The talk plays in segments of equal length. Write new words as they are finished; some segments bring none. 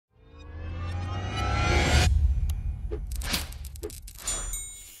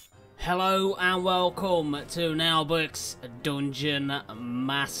Hello and welcome to Naheulbeuk's Dungeon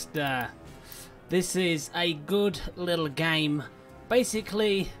Master. This is a good little game.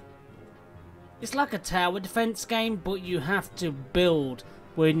 Basically, it's like a tower defense game, but you have to build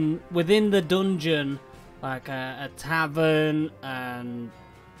within the dungeon, like a tavern and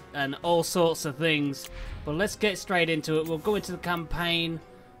all sorts of things. But let's get straight into it. We'll go into the campaign.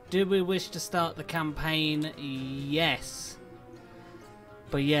 Do we wish to start the campaign? Yes.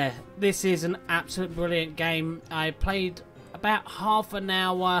 But yeah, this is an absolute brilliant game. I played about half an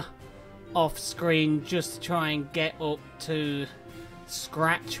hour off screen just to try and get up to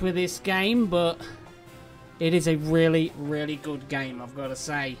scratch with this game, but it is a really, really good game, I've got to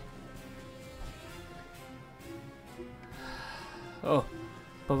say. Oh,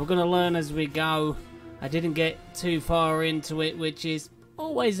 but we're going to learn as we go. I didn't get too far into it, which is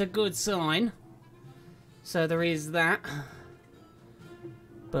always a good sign. So there is that.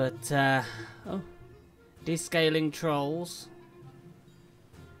 But, oh, descaling trolls,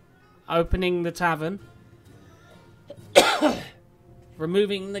 opening the tavern,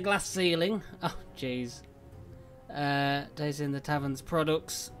 removing the glass ceiling, oh jeez, dazing the tavern's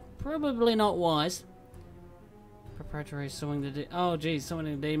products, probably not wise, preparatory summoning the, oh jeez,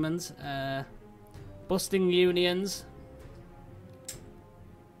 summoning demons, busting unions,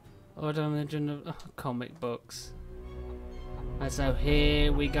 order of comic books. And so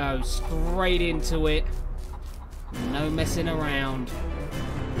here we go, straight into it. No messing around.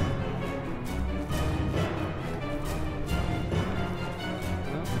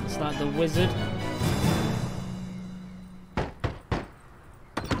 Oh, it's like the wizard.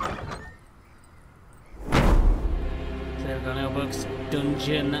 Satirical Naheulbeuk's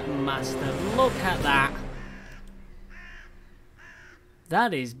Dungeon Master. Look at that.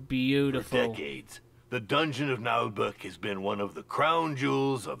 That is beautiful. For decades, the Dungeon of Naheulbeuk has been one of the crown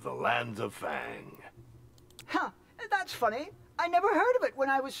jewels of the lands of Fang. Huh, that's funny. I never heard of it when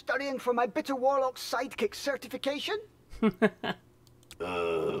I was studying for my Bitter Warlock Sidekick certification.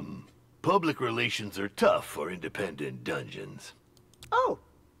 Public relations are tough for independent dungeons. Oh,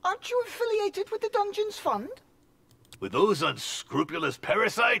 aren't you affiliated with the Dungeons Fund? With those unscrupulous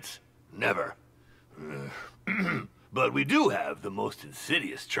parasites? Never. But we do have the most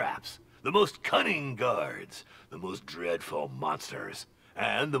insidious traps. The most cunning guards, the most dreadful monsters,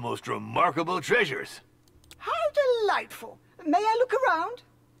 and the most remarkable treasures. How delightful! May I look around?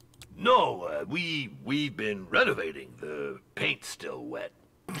 No, we've been renovating. The paint's still wet.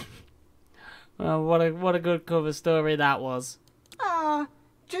 Well, what a good cover story that was. Ah,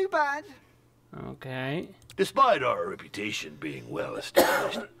 too bad. Okay. Despite our reputation being well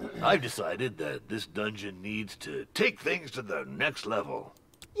established, I've decided that this dungeon needs to take things to the next level.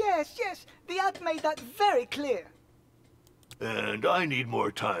 Yes, the ad made that very clear. And I need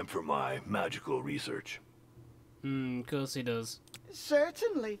more time for my magical research. Of course he does.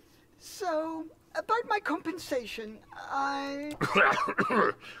 Certainly. So, about my compensation, I...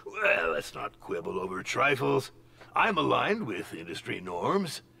 Well, let's not quibble over trifles. I'm aligned with industry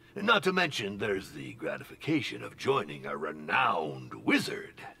norms. Not to mention, there's the gratification of joining a renowned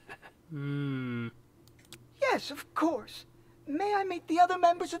wizard. Yes, of course. May I meet the other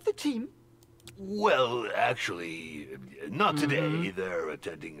members of the team? Well, actually, not today. They're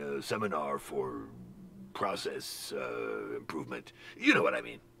attending a seminar for process improvement. You know what I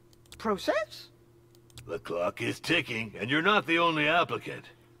mean. Process? The clock is ticking, and you're not the only applicant.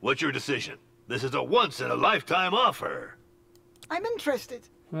 What's your decision? This is a once-in-a-lifetime offer. I'm interested.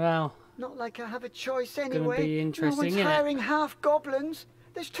 Well, not like I have a choice gonna anyway. be interesting, no one's hiring half goblins.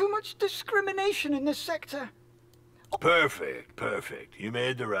 There's too much discrimination in this sector. Perfect. You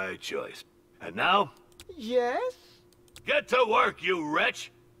made the right choice. And now? Yes? Get to work, you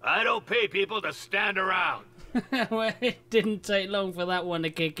wretch! I don't pay people to stand around. well, it didn't take long for that one to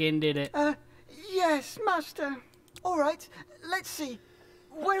kick in, did it? Yes, Master. All right, let's see.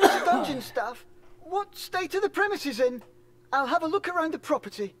 Where is the dungeon staff? What state are the premises in? I'll have a look around the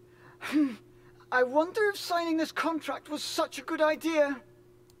property. I wonder if signing this contract was such a good idea.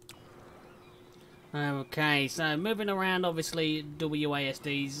 Okay, so moving around, obviously,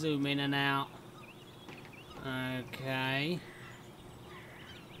 WASD, zoom in and out. Okay.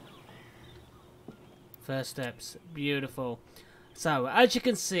 First steps, beautiful. So, as you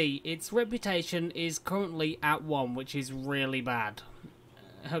can see, its reputation is currently at 1, which is really bad.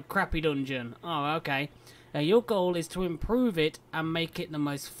 A crappy dungeon. Oh, okay. Your goal is to improve it and make it the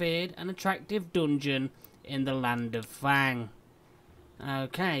most feared and attractive dungeon in the land of Fang.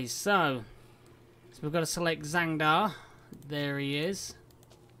 Okay, so we've got to select Zangdar. There he is.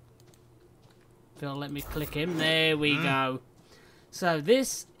 If you'll let me click him. There we go. So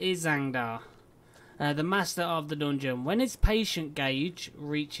this is Zangdar, the master of the dungeon. When his patient gauge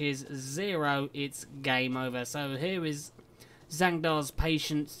reaches 0, it's game over. So here is Zangdar's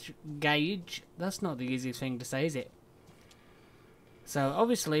patience gauge. That's not the easiest thing to say, is it? So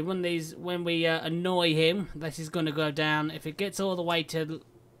obviously when we annoy him, this is going to go down. If it gets all the way to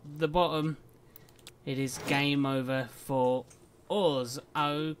the bottom, it is game over for us.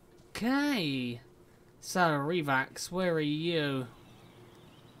 Okay. So Revax, where are you?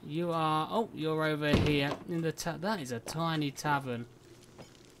 You are... Oh, you're over here in the that is a tiny tavern.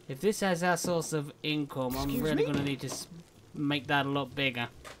 If this has our source of income, I'm really going to need to make that a lot bigger.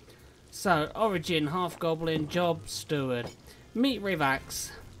 So, origin, half goblin, job, steward. Meet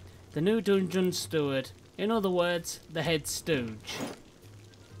Revax, the new dungeon steward. In other words, the head stooge.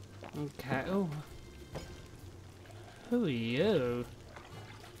 Okay, oh. Who are you?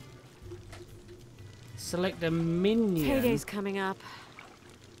 Select a minion. Payday's coming up.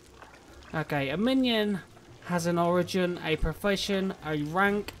 Okay, a minion has an origin, a profession, a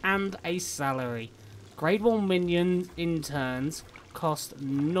rank, and a salary. Grade 1 minion interns cost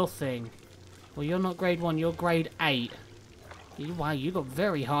nothing. Well, you're not grade 1, you're grade 8. Wow, you got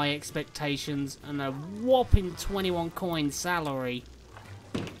very high expectations and a whopping 21 coin salary.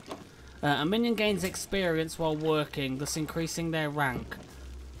 A minion gains experience while working, thus increasing their rank.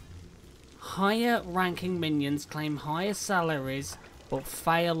 Higher ranking minions claim higher salaries but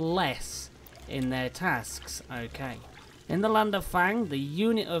fail less in their tasks. Okay. In the Land of Fang, the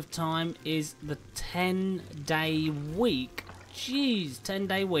unit of time is the 10-day week. Jeez,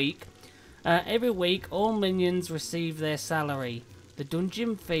 10-day week. Every week, all minions receive their salary. The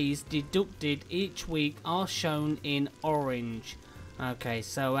dungeon fees deducted each week are shown in orange. Okay,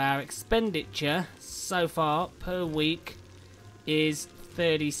 so our expenditure so far per week is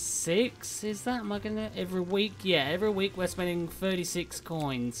 36. Is that? Am I gonna every week? Yeah, every week we're spending 36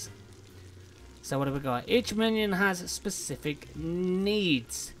 coins. So what have we got? Each minion has specific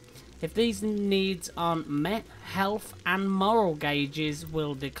needs. If these needs aren't met, health and moral gauges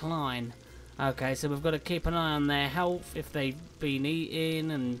will decline. Okay, so we've got to keep an eye on their health, if they've been eating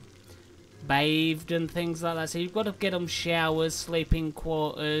and bathed and things like that. So you've got to get them showers, sleeping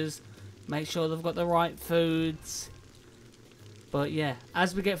quarters, make sure they've got the right foods. But yeah,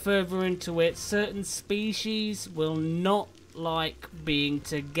 as we get further into it, certain species will not like being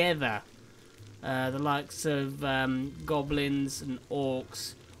together. The likes of goblins and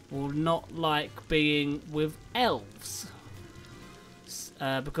orcs will not like being with elves.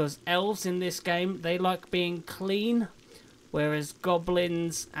 Because elves in this game, they like being clean, whereas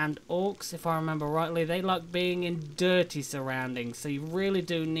goblins and orcs, if I remember rightly, they like being in dirty surroundings. So you really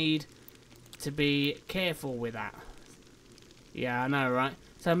do need to be careful with that. Yeah, I know, right?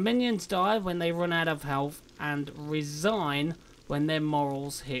 So minions die when they run out of health and resign when their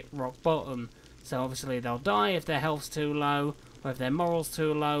morals hit rock bottom. So obviously they'll die if their health's too low, or if their moral's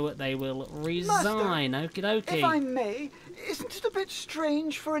too low, they will resign. Okie dokie. If I may, isn't it a bit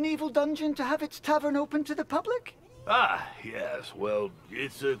strange for an evil dungeon to have its tavern open to the public? Ah, yes, well,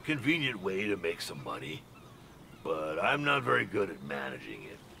 it's a convenient way to make some money. But I'm not very good at managing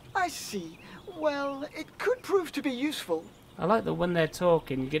it. I see. Well, it could prove to be useful. I like that when they're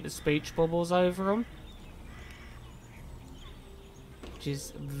talking, you get the speech bubbles over them, which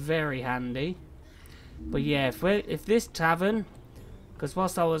is very handy. But yeah, if this tavern, because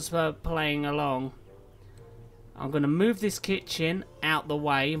whilst I was playing along, I'm going to move this kitchen out the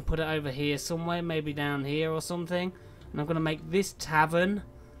way and put it over here somewhere, maybe down here or something. And I'm going to make this tavern,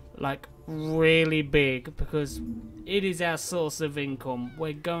 like, really big, because it is our source of income.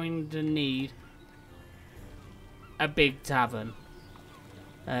 We're going to need a big tavern.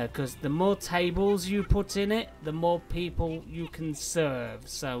 Because the more tables you put in it, the more people you can serve.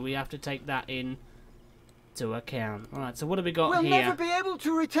 So we have to take that in to account. Alright, so what have we got We'll here? never be able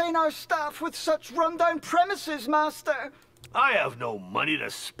to retain our staff with such rundown premises, Master. I have no money to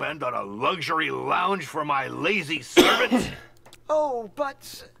spend on a luxury lounge for my lazy servants. Oh,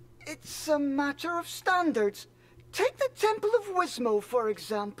 but it's a matter of standards. Take the Temple of Wismo, for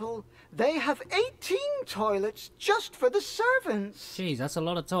example. They have 18 toilets just for the servants. Jeez, that's a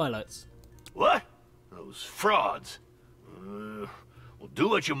lot of toilets. What? Those frauds. Well, do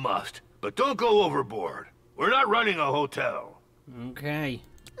what you must, but don't go overboard. We're not running a hotel. Okay.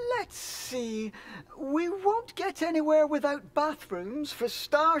 Let's see. We won't get anywhere without bathrooms, for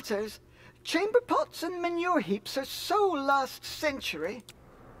starters. Chamber pots and manure heaps are so last century.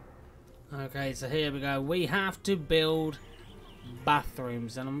 Okay, so here we go. We have to build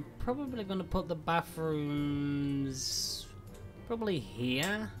bathrooms, and I'm probably going to put the bathrooms probably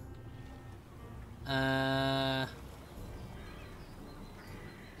here.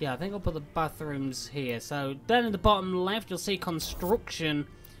 Yeah, I think I'll put the bathrooms here. So down in the bottom left, you'll see construction.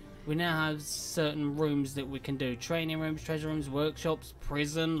 We now have certain rooms that we can do. Training rooms, treasure rooms, workshops,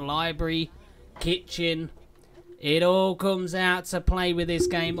 prison, library, kitchen. It all comes out to play with this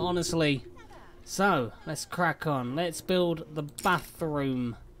game, honestly. So, let's crack on. Let's build the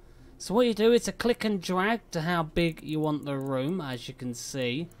bathroom. So what you do is a click and drag to how big you want the room, as you can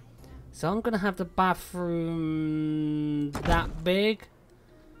see. So I'm going to have the bathroom that big.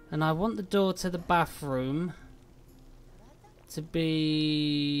 And I want the door to the bathroom to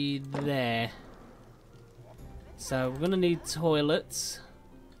be there. So we're going to need toilets.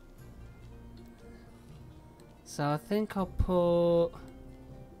 So I think I'll put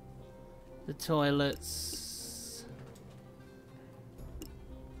the toilets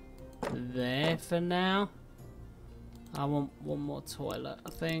there for now. I want one more toilet, I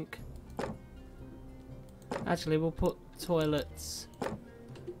think. Actually, we'll put toilets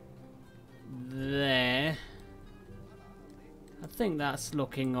there. I think that's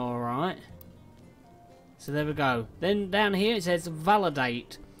looking alright. So there we go. Then down here it says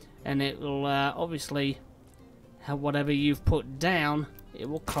validate, and it will obviously have whatever you've put down, it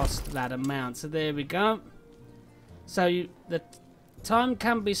will cost that amount. So there we go. So the time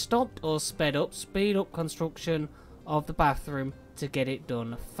can be stopped or sped up. Speed up construction of the bathroom to get it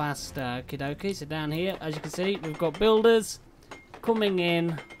done faster. Okie dokie. So down here, as you can see, we've got builders coming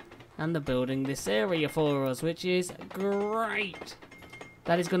in and they're building this area for us, which is great.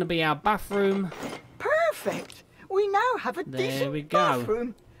 That is going to be our bathroom. Perfect. We now have a decent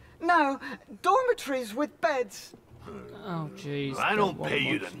bathroom. Now, dormitories with beds. Oh, jeez. I don't pay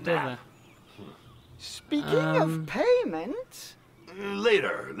you to nap. Speaking of payment...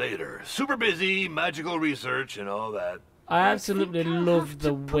 Later. Super busy, magical research and all that. I absolutely love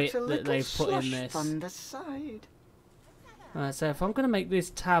the wit that they've put in this. On the side. Alright, so if I'm going to make this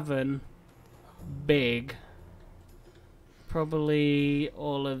tavern big, probably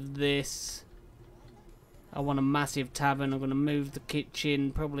all of this. I want a massive tavern. I'm going to move the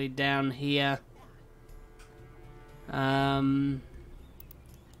kitchen probably down here. Alright,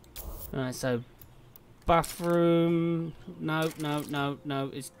 so bathroom. No,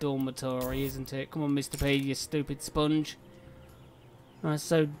 it's dormitory, isn't it? Come on, Mr. P, you stupid sponge. Alright,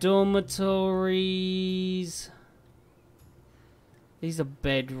 so dormitories. These are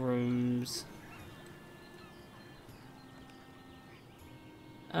bedrooms.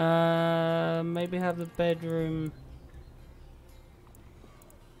 Maybe have the bedroom.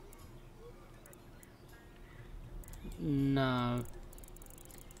 No.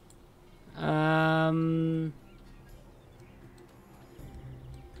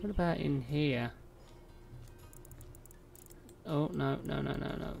 What about in here? Oh, no. No.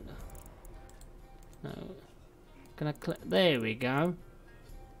 Can I click? There we go.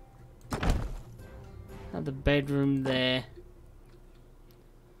 Have the bedroom there.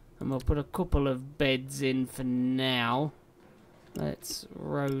 And we'll put a couple of beds in for now. Let's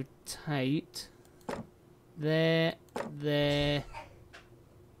rotate. There.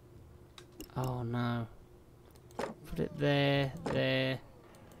 Oh no. Put it there,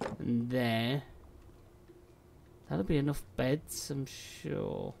 and there. That'll be enough beds, I'm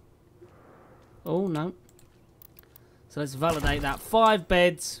sure. Oh no. So let's validate that. 5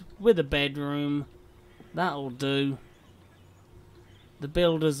 beds with a bedroom. That'll do. The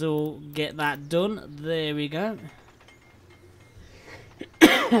builders will get that done. There we go.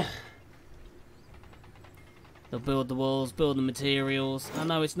 They'll build the walls, build the materials. I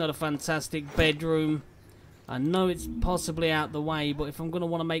know it's not a fantastic bedroom. I know it's possibly out the way, but if I'm going to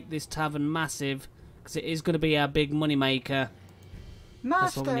want to make this tavern massive, because it is going to be our big money maker,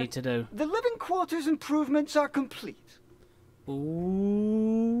 that's what we need to do. The living quarters improvements are complete.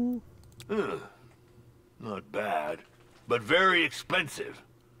 Ooh. Not bad, but very expensive.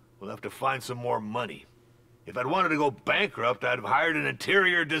 We'll have to find some more money. If I'd wanted to go bankrupt, I'd have hired an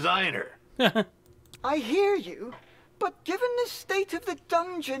interior designer. I hear you, but given the state of the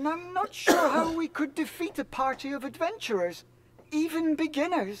dungeon, I'm not sure how we could defeat a party of adventurers, even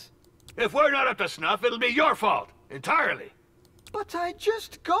beginners. If we're not up to snuff, it'll be your fault, entirely. But I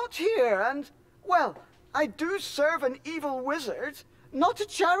just got here and, well, I do serve an evil wizard, not a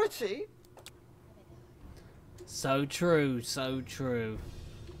charity. So true, so true.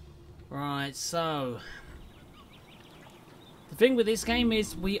 Right, so the thing with this game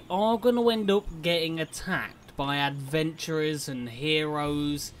is we are going to end up getting attacked by adventurers and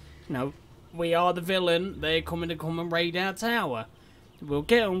heroes. You know, we are the villain. They're coming to come and raid our tower. We'll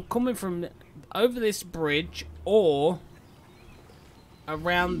get them coming from over this bridge or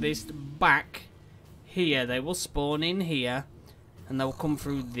around this back here. They will spawn in here and they'll come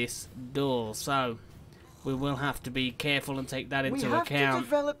through this door. So we will have to be careful and take that into account. We have to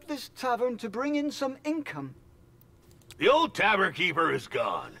develop this tavern to bring in some income. The old tavern keeper is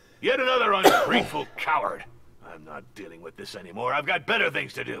gone. Yet another ungrateful coward. I'm not dealing with this anymore. I've got better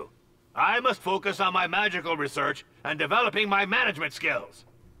things to do. I must focus on my magical research and developing my management skills.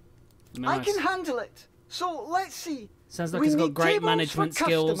 Nice. I can handle it. So let's see. Sounds like he's got great management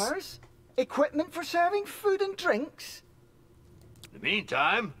skills. Customers, equipment for serving food and drinks. In the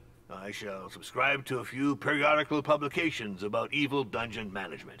meantime, I shall subscribe to a few periodical publications about evil dungeon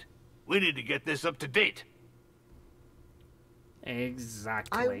management. We need to get this up to date.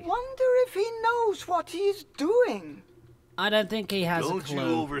 Exactly. I wonder if he knows what he is doing. I don't think he has a clue. Don't you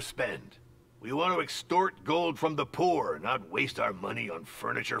overspend. We want to extort gold from the poor, not waste our money on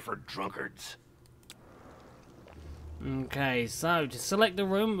furniture for drunkards. Okay, so to select the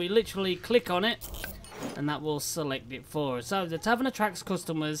room, we literally click on it, and that will select it for us. So the tavern attracts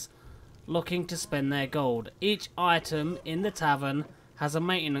customers looking to spend their gold. Each item in the tavern has a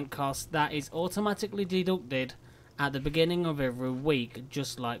maintenance cost that is automatically deducted at the beginning of every week,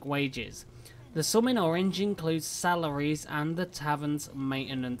 just like wages. The sum in orange includes salaries and the tavern's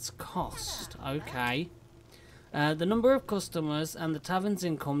maintenance cost. Okay. The number of customers and the tavern's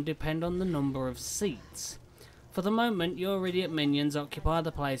income depend on the number of seats. For the moment, your idiot minions occupy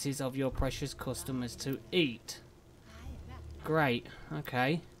the places of your precious customers to eat. Great.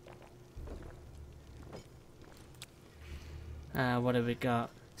 Okay. What have we got?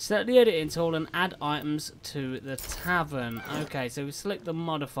 Select the editing tool and add items to the tavern. Okay, so we select the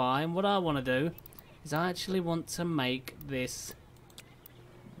modify, and what I want to do is I actually want to make this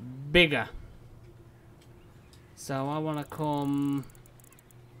bigger. So I want to come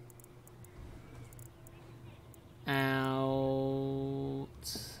out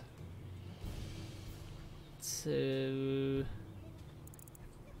to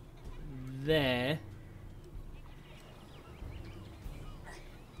there.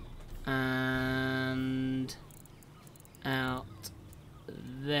 And out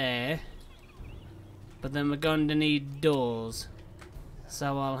there, but then we're going to need doors,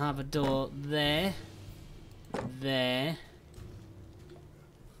 so I'll have a door there, there,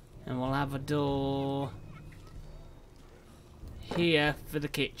 and we'll have a door here for the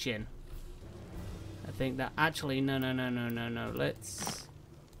kitchen. I think that actually no, let's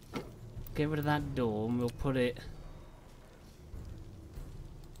get rid of that door and we'll put it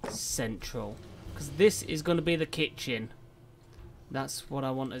central, because this is going to be the kitchen. That's what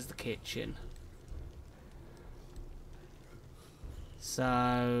I want as the kitchen. So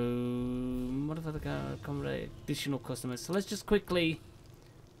what if I go accommodate additional customers? So let's just quickly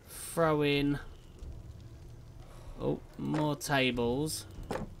throw in more tables.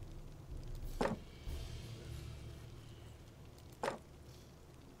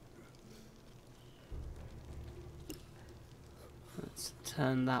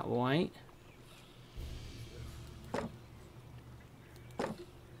 Turn that way.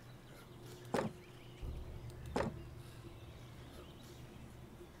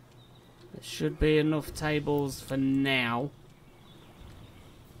 There should be enough tables for now.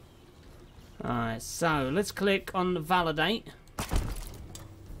 Alright, so let's click on the validate.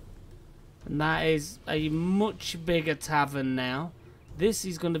 And that is a much bigger tavern now. This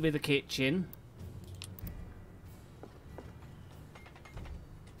is going to be the kitchen.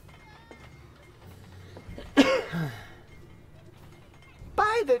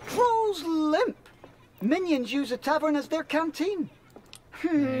 By the troll's limp! Minions use a tavern as their canteen.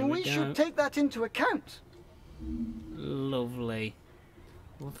 We should take that into account. Lovely.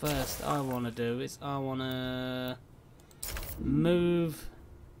 Well, first I want to do is I want to move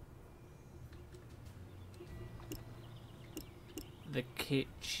the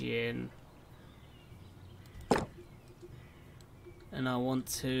kitchen, and I want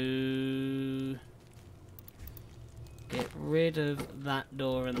to get rid of that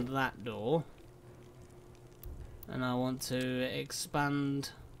door and that door, and I want to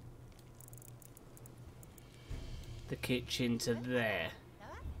expand the kitchen to there.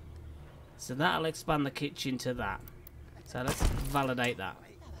 So that'll expand the kitchen to that. So let's validate that.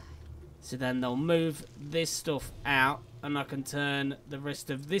 So then they'll move this stuff out, and I can turn the rest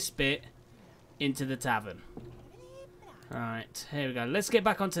of this bit into the tavern. Alright, here we go. Let's get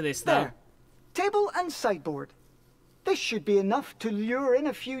back onto this though. There. Table and sideboard. This should be enough to lure in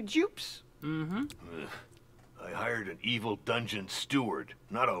a few dupes. I hired an evil dungeon steward,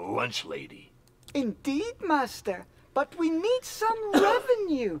 not a lunch lady. Indeed, master. But we need some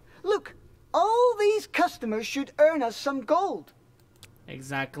revenue. Look, all these customers should earn us some gold.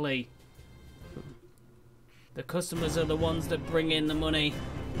 Exactly. The customers are the ones that bring in the money.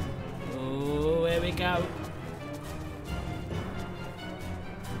 Oh, here we go.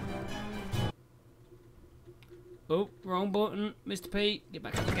 Oh, wrong button. Mr. P, get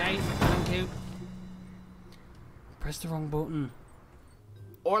back in the game. Thank you. Press the wrong button.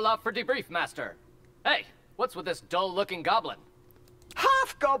 Orloff for debrief, Master. Hey, what's with this dull-looking goblin?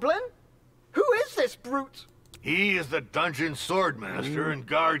 Half-goblin? Who is this brute? He is the dungeon swordmaster and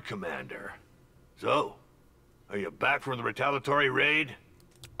guard commander. So, are you back from the retaliatory raid?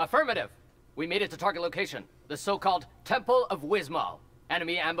 Affirmative. We made it to target location. The so-called Temple of Wismal.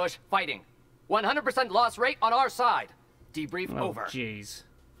 Enemy ambush fighting. 100% loss rate on our side. Debrief over. Jeez.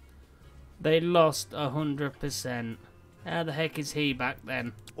 They lost 100%. How the heck is he back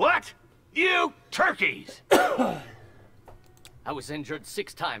then? What? You turkeys! I was injured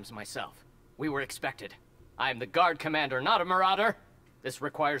 6 times myself. We were expected. I am the guard commander, not a marauder. This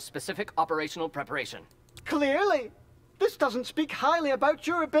requires specific operational preparation. Clearly. This doesn't speak highly about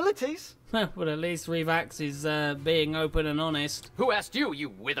your abilities. Well, at least Revax is being open and honest. Who asked you, you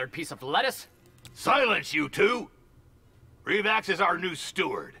withered piece of lettuce? Silence, you two! Revax is our new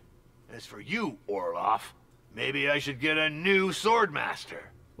steward. As for you, Orloff, maybe I should get a new swordmaster.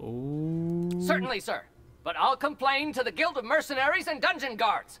 Ooh. Certainly, sir. But I'll complain to the Guild of Mercenaries and Dungeon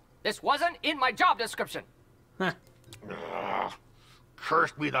Guards. This wasn't in my job description. Ugh.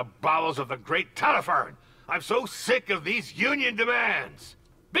 Cursed be the bowels of the great Talifern! I'm so sick of these union demands!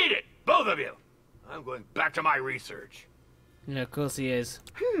 Beat it, both of you! I'm going back to my research. Yeah, of course he is.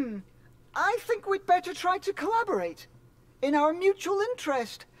 I think we'd better try to collaborate. In our mutual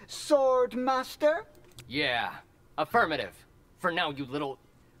interest, Sword Master. Yeah, affirmative. For now, you little...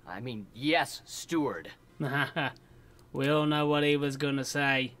 yes, steward. We all know what he was gonna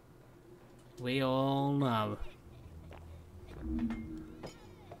say. We all know.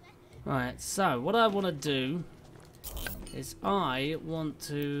 Right, so what I want to do is I want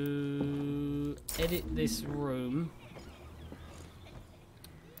to edit this room.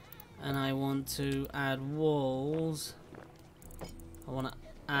 And I want to add walls. I want to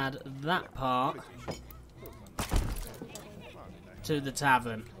add that part to the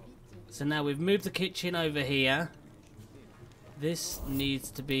tavern. So now we've moved the kitchen over here. This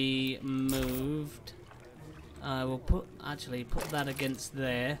needs to be moved. I will put that against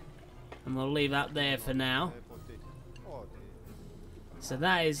there. And we'll leave that there for now. So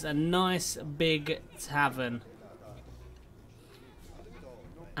that is a nice big tavern.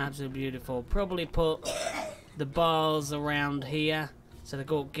 Absolutely beautiful. Probably put the bars around here. So they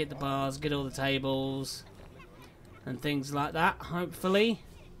go get the bars, get all the tables and things like that, hopefully.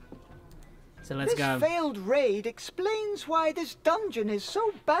 So let's go. This failed raid explains why this dungeon is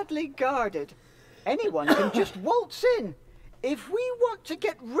so badly guarded. Anyone can just waltz in. If we want to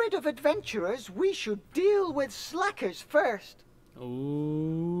get rid of adventurers, we should deal with slackers first.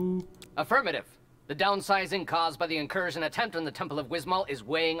 Ooh. Affirmative. The downsizing caused by the incursion attempt on the Temple of Wismal is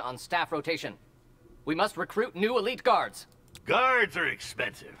weighing on staff rotation. We must recruit new elite guards. Guards are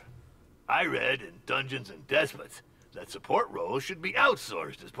expensive. I read in Dungeons and Despots that support roles should be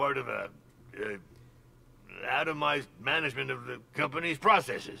outsourced as part of a atomized management of the company's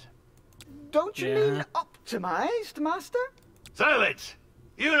processes. Don't you mean optimized, Master? Silence!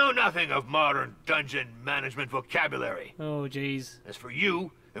 You know nothing of modern dungeon management vocabulary. Oh, jeez. As for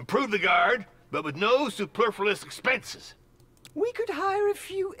you, improve the guard, but with no superfluous expenses. We could hire a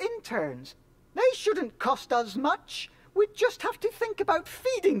few interns. They shouldn't cost us much. We'd just have to think about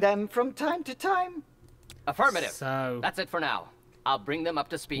feeding them from time to time. Affirmative. So that's it for now. I'll bring them up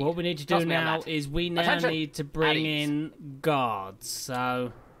to speed. what we need to do now is we now need to bring in guards.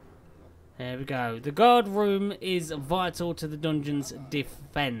 So there we go. The guard room is vital to the dungeon's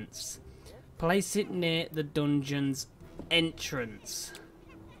defense. Place it near the dungeon's entrance.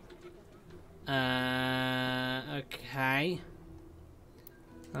 Okay.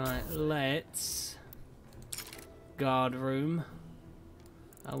 Right, let's... Guard room.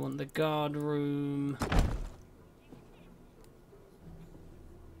 I want the guard room...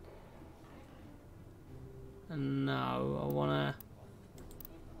 No,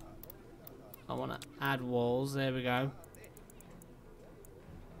 I wanna add walls. There we go.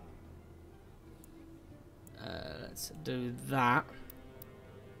 Let's do that.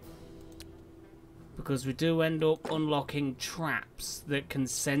 Because we do end up unlocking traps that can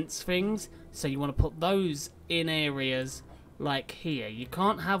sense things. So you want to put those in areas like here. You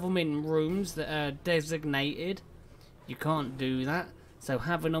can't have them in rooms that are designated. You can't do that. So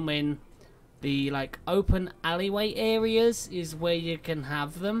having them in the like open alleyway areas is where you can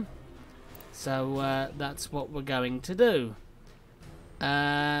have them. So that's what we're going to do.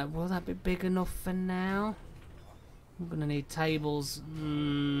 Will that be big enough for now? I'm gonna need tables.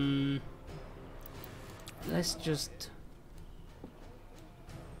 Let's just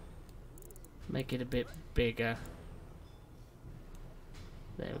make it a bit bigger.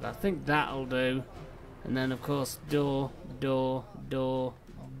 There we go. I think that'll do. And then of course door, door, door,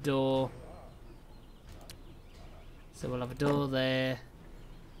 door. So we'll have a door there.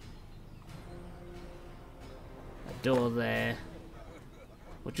 A door there.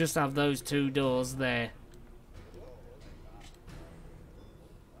 We'll just have those two doors there.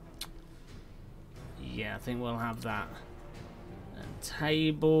 Yeah, I think we'll have that. And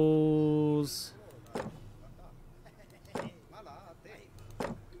tables.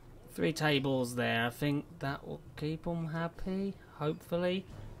 3 tables there. I think that will keep them happy, hopefully.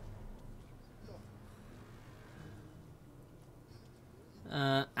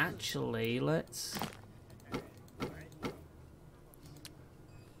 Actually, let's put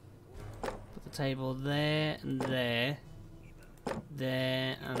the table there and there.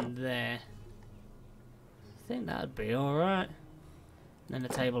 There and there. I think that'd be alright. Then a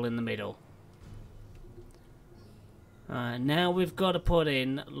table in the middle. Alright, now we've got to put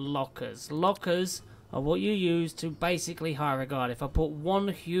in lockers. Lockers are what you use to basically hire a guard. If I put 1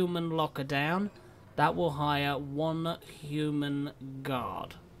 human locker down, that will hire 1 human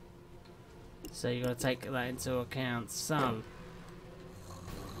guard. So you've got to take that into account. So,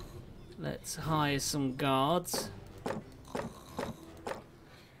 let's hire some guards.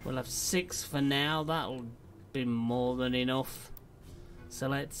 We'll have 6 for now. That'll be more than enough. So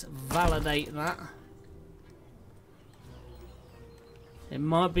let's validate that. It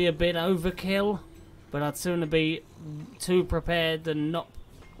might be a bit overkill, but I'd sooner be too prepared than not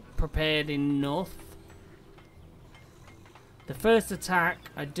prepared enough. The first attack,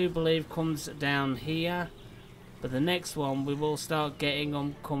 I do believe, comes down here, but the next one we will start getting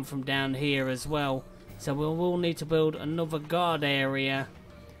on come from down here as well. So we will need to build another guard area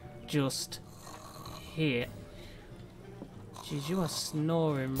just here. Jeez, you are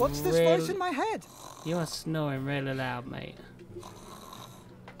snoring. What's this voice in my head? You are snoring really loud, mate.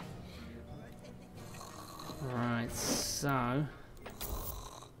 Right, so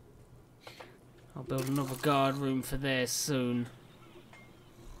I'll build another guard room for there soon.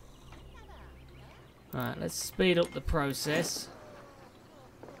 Right, let's speed up the process.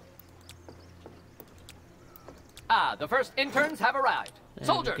 Ah, the first interns have arrived. There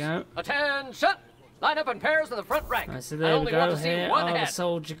Soldiers, we go. attention! Line up in pairs in the front rank. Right, so I there we only want go. to see Here one are the head.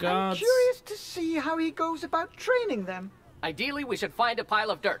 soldier I'm guards. curious to see how he goes about training them. Ideally, we should find a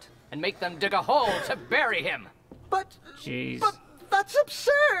pile of dirt and make them dig a hole to bury him. But Jeez. that's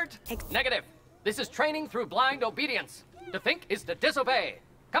absurd! Negative. This is training through blind obedience. To think is to disobey.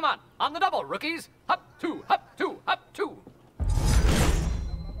 Come on the double, rookies. Hop, 2, hop, 2, hop, 2.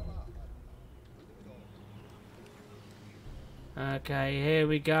 Okay, here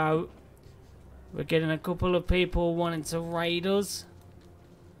we go. We're getting a couple of people wanting to raid us.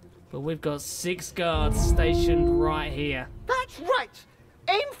 But we've got 6 guards stationed right here. That's right!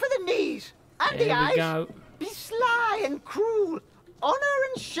 Aim for the knees and There the we eyes. go. Be sly and cruel. Honor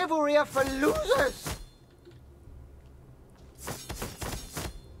and chivalry are for losers.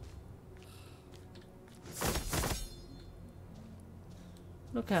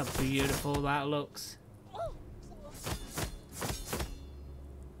 Look how beautiful that looks.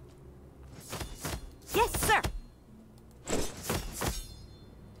 Yes, sir.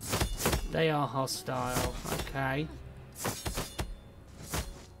 They are hostile. Okay.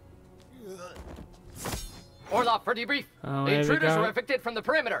 Orloff for debrief. Oh, The here we intruders go. were evicted from the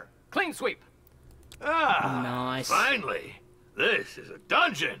perimeter. Clean sweep. Ah, Nice. finally. This is a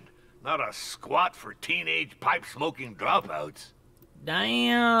dungeon, not a squat for teenage pipe-smoking dropouts.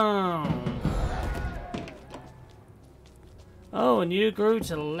 Damn. Oh, and you grew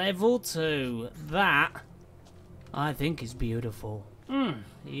to level 2. That, I think, is beautiful.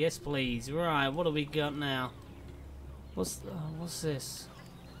 Yes, please. Right, what do we got now? What's this?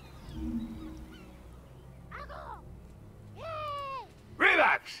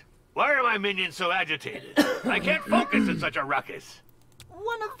 Revax! Why are my minions so agitated? I can't focus in such a ruckus.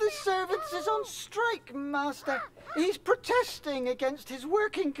 One of the servants is on strike, Master. He's protesting against his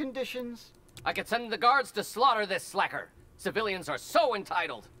working conditions. I could send the guards to slaughter this slacker. Civilians are so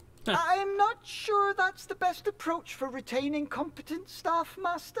entitled. I'm not sure that's the best approach for retaining competent staff,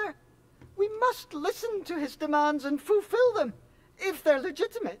 Master. We must listen to his demands and fulfill them, if they're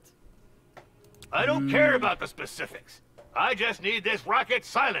legitimate. I don't care about the specifics. I just need this racket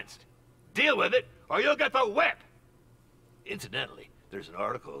silenced. Deal with it, or you'll get the whip. Incidentally, there's an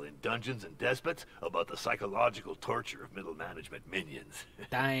article in Dungeons and Despots about the psychological torture of middle management minions.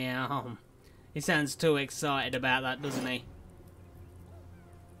 Damn. He sounds too excited about that, doesn't he?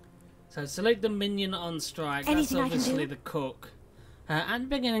 So select the minion on strike. Anything I That's can obviously do? the cook. At the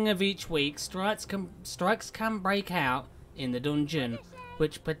beginning of each week, strikes can break out in the dungeon,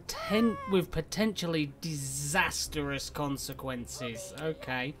 with potentially disastrous consequences.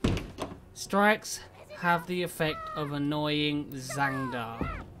 Okay. Strikes have the effect of annoying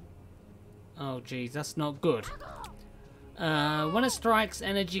Zangdar. Oh jeez, that's not good. When a strike's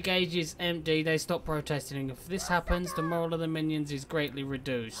energy gauge is empty, they stop protesting. If this happens, the morale of the minions is greatly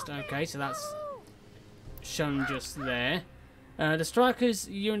reduced. Okay, so that's shown just there. The Strikers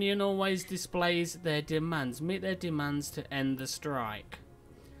Union always displays their demands. Meet their demands to end the strike.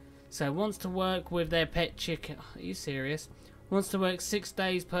 So wants to work with their pet chicken. Are you serious? Wants to work 6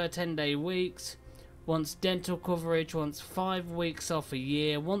 days per 10-day weeks. Wants dental coverage. Wants 5 weeks off a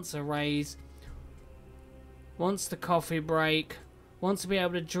year. Wants a raise. Wants the coffee break. Wants to be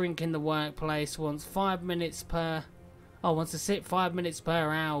able to drink in the workplace. Wants 5 minutes per... Oh, wants to sit 5 minutes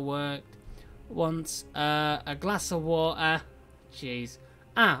per hour worked. Wants a glass of water. Jeez.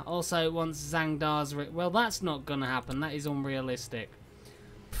 Also wants Zangdar's... Well, that's not gonna happen. That is unrealistic.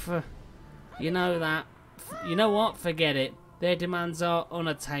 Pff, you know that. You know what? Forget it. Their demands are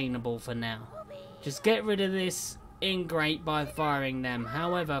unattainable for now. Just get rid of this ingrate by firing them.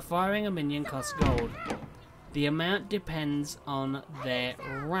 However, firing a minion costs gold. The amount depends on their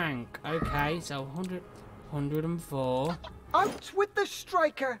rank. Okay, so 100, 104. Out with the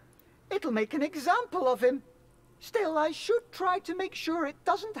striker. It'll make an example of him. Still, I should try to make sure it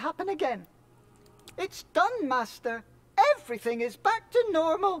doesn't happen again. It's done, Master. Everything is back to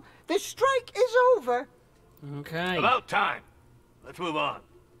normal. The strike is over. Okay. About time. Let's move on.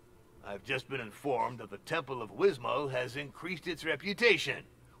 I've just been informed that the Temple of Wismal has increased its reputation,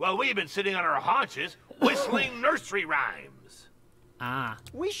 while we've been sitting on our haunches whistling nursery rhymes.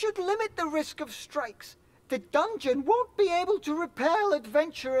 We should limit the risk of strikes. The dungeon won't be able to repel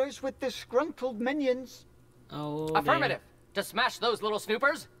adventurers with disgruntled minions. Oh, Affirmative. To smash those little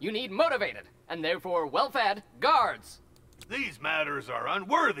snoopers, you need motivated, and therefore well-fed, guards. These matters are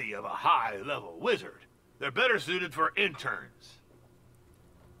unworthy of a high-level wizard. They're better suited for interns.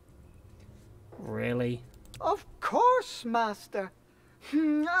 Really? Of course, Master.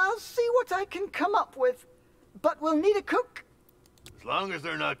 I'll see what I can come up with. But we'll need a cook. As long as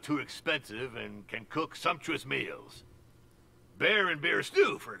they're not too expensive and can cook sumptuous meals. Bear and beer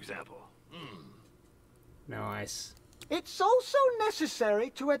stew, for example. Nice. It's also necessary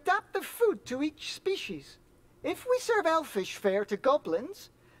to adapt the food to each species. If we serve elfish fare to goblins,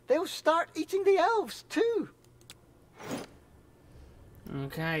 they'll start eating the elves too.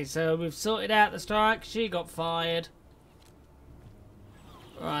 Okay, so we've sorted out the strike. She got fired.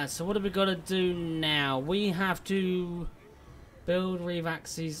 Right, so what have we got to do now? We have to build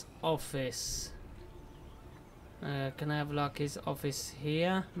Revax's office. Can I have like his office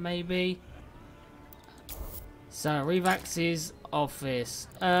here, maybe? So Revax's office.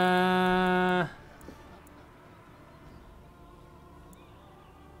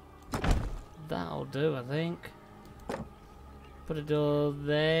 That'll do, I think. Put a door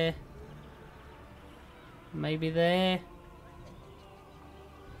there. Maybe there.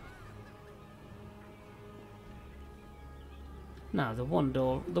 No, the one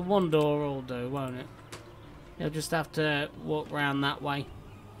door will do, won't it? You'll just have to walk round that way.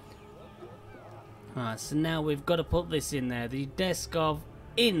 Alright, so now we've got to put this in there. The desk of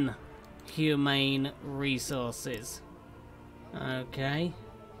inhumane resources. Okay.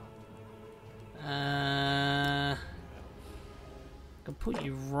 I can put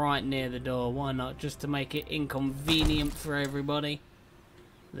you right near the door, why not? Just to make it inconvenient for everybody.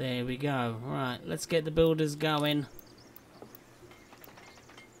 There we go. Right, let's get the builders going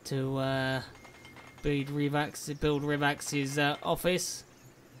to build Revax's office.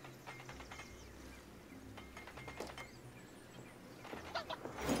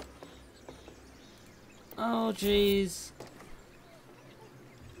 Oh jeez.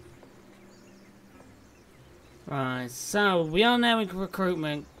 Right, so we are now in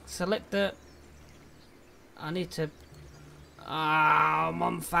recruitment. Select the... I need to... I'm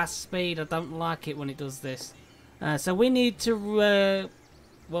on fast speed. I don't like it when it does this. So we need to,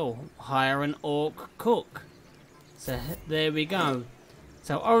 well, hire an orc cook. So there we go.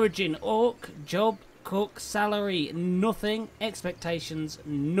 So origin, orc, job, cook, salary, nothing. Expectations,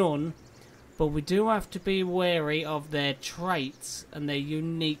 none. But we do have to be wary of their traits and their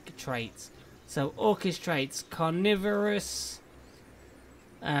unique traits. So orcish traits, carnivorous,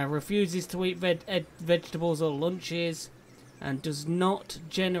 refuses to eat vegetables or lunches, and does not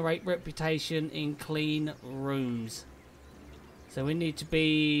generate reputation in clean rooms. So he needs to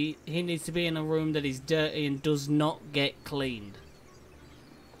be in a room that is dirty and does not get cleaned.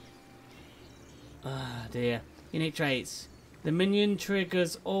 Ah, dear. Unique traits. The minion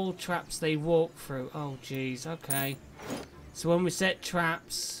triggers all traps they walk through. Oh, jeez. Okay. So when we set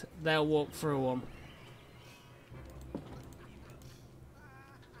traps, they'll walk through them.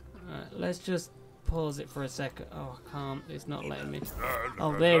 Alright, let's just pause it for a second. Oh, I can't. It's not letting me.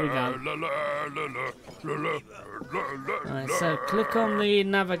 Oh, there we go. Alright, so click on the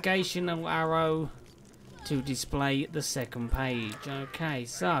navigational arrow to display the second page. Okay,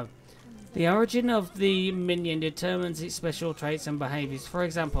 so the origin of the minion determines its special traits and behaviours. For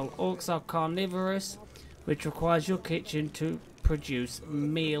example, orcs are carnivorous, which requires your kitchen to produce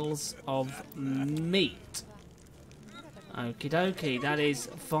meals of meat. Okie dokie, that is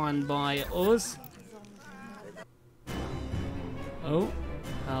fine by us. Oh,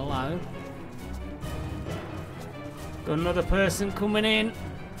 hello. Got another person coming in.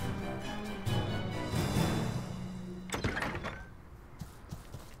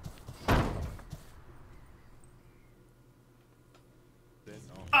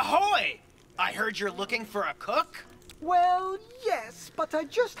 Ahoy! I heard you're looking for a cook? Well, yes, but I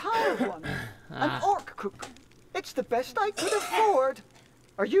just hired one. An orc cook. It's the best I could afford.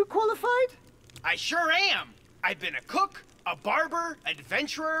 Are you qualified? I sure am. I've been a cook, a barber,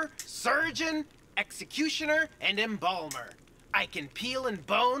 adventurer, surgeon, executioner, and embalmer. I can peel and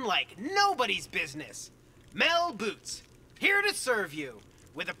bone like nobody's business. Mel Boots, here to serve you,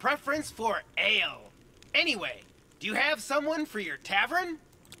 with a preference for ale. Anyway, do you have someone for your tavern?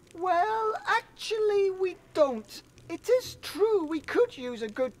 Well, actually, we don't. It is true we could use a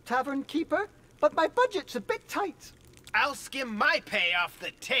good tavern keeper, but my budget's a bit tight. I'll skim my pay off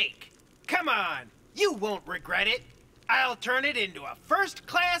the take. Come on, you won't regret it. I'll turn it into a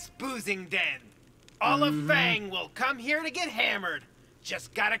first-class boozing den. All of Fang will come here to get hammered.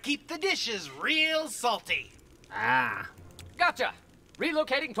 Just gotta keep the dishes real salty. Ah. Gotcha!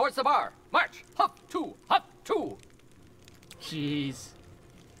 Relocating towards the bar. March! Hup, two, hup, two. Jeez.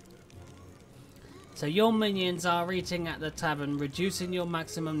 So your minions are eating at the tavern, reducing your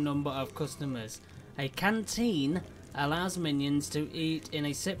maximum number of customers. A canteen allows minions to eat in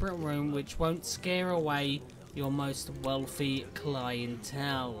a separate room, which won't scare away your most wealthy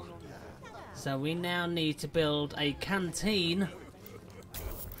clientele. So we now need to build a canteen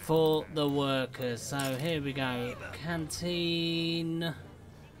for the workers. So here we go. Canteen.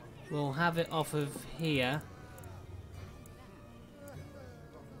 We'll have it off of here.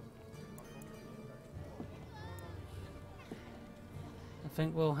 I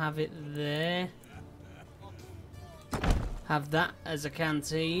think we'll have it there. Have that as a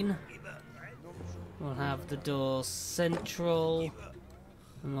canteen. We'll have the door central.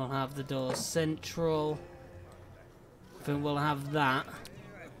 And we'll have the door central. I think we'll have that.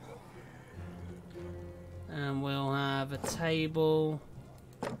 And we'll have a table.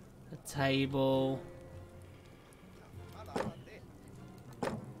 A table.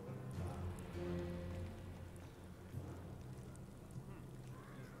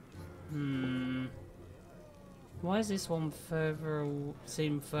 Why is this one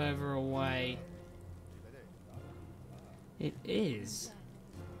seem further away? It is.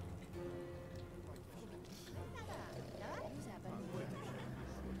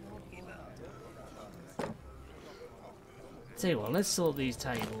 Tell you what, let's sort these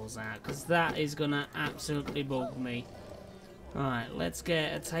tables out, because that is gonna absolutely bug me. Alright, let's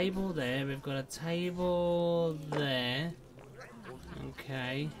get a table there. We've got a table there.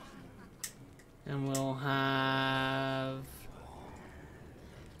 Okay. And we'll have...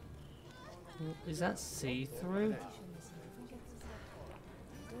 Is that see-through?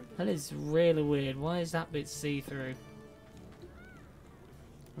 That is really weird. Why is that bit see-through?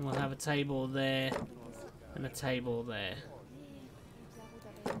 And we'll have a table there. And a table there.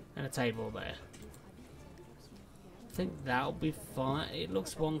 And a table there. I think that'll be fine. It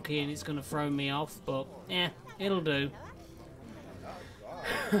looks wonky and it's going to throw me off, but yeah, it'll do.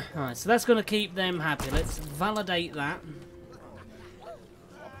 Alright, so that's going to keep them happy. Let's validate that.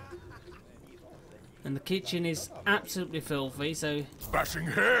 And the kitchen is absolutely filthy, so bashing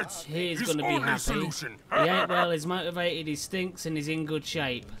heads. He's going to be happy. He ate well, he's motivated, he stinks, and he's in good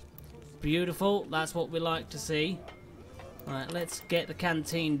shape. Beautiful, that's what we like to see. Alright, let's get the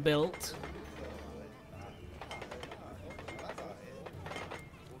canteen built.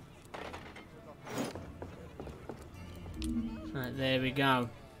 Right, there we go.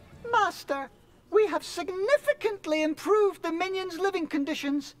 Master, we have significantly improved the minions' living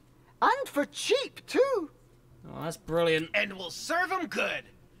conditions. And for cheap, too. Oh, that's brilliant. And we'll serve 'em good.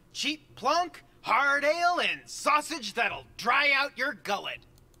 Cheap plunk, hard ale and sausage that'll dry out your gullet.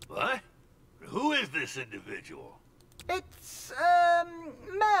 What? Who is this individual? It's,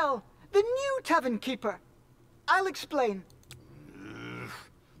 Mel, the new tavern keeper. I'll explain.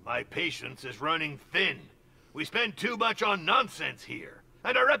 My patience is running thin. We spend too much on nonsense here,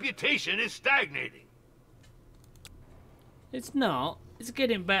 and our reputation is stagnating. It's not. It's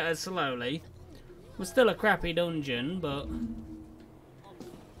getting better slowly. We're still a crappy dungeon, but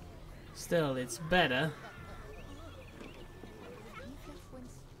still, it's better.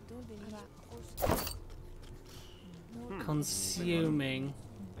 Consuming.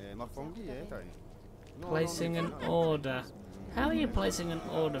 Placing an order. How are you placing an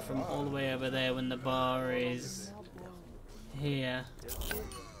order from all the way over there when the bar is here?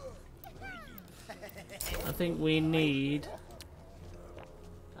 I think we need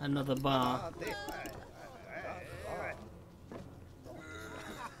another bar.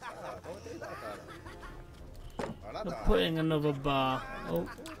 We're putting another bar. Oh.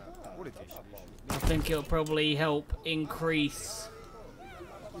 I think it'll probably help increase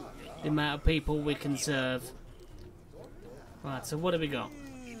the amount of people we can serve. Right, so what have we got?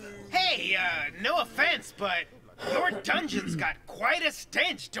 Hey, no offense, but your dungeon's got quite a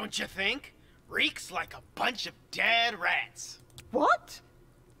stench, don't you think? Reeks like a bunch of dead rats. What?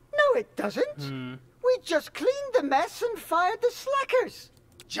 No, it doesn't. We just cleaned the mess and fired the slackers.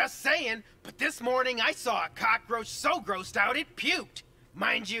 Just saying, but this morning I saw a cockroach so grossed out it puked.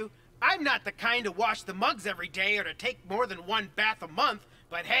 Mind you, I'm not the kind to wash the mugs every day or to take more than one bath a month,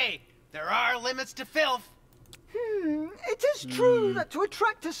 but hey, there are limits to filth. It is true that to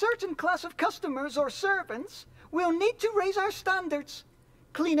attract a certain class of customers or servants, we'll need to raise our standards.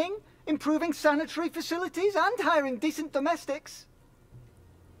 Cleaning, improving sanitary facilities, and hiring decent domestics.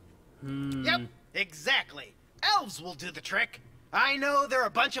 Yep, exactly. Elves will do the trick. I know they're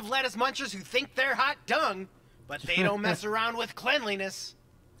a bunch of lettuce munchers who think they're hot dung, but they don't mess around with cleanliness.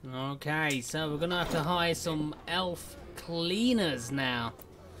 Okay, so we're gonna have to hire some elf cleaners now.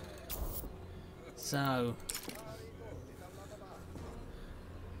 So,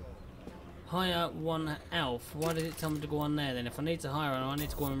 hire one elf. Why did it tell me to go on there then? If I need to hire one, I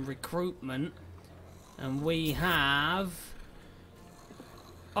need to go on recruitment. And we have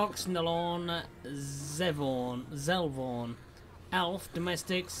Oxnalon Zelvorn. Elf,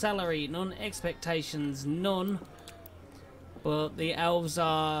 domestic, salary, none, expectations, none. But the elves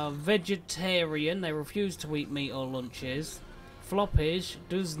are vegetarian, they refuse to eat meat or lunches. Floppish,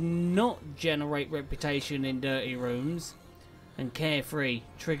 does not generate reputation in dirty rooms. And carefree,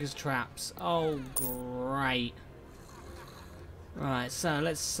 triggers traps. Oh, great. Right, so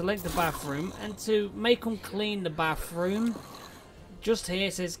let's select the bathroom. And to make them clean the bathroom, just here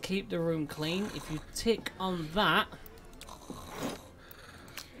it says keep the room clean. If you tick on that,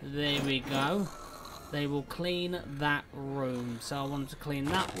 there we go. They will clean that room. So I want to clean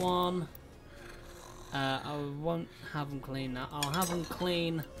that one. I won't have them clean that. I'll have them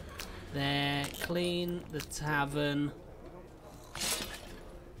clean there. Clean the tavern.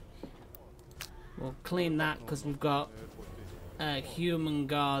 We'll clean that because we've got human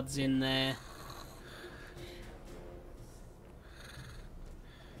guards in there.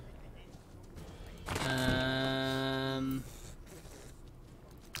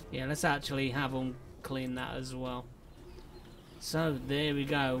 Yeah, let's actually have them clean that as well. So there we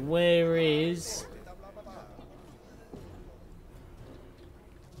go. Where is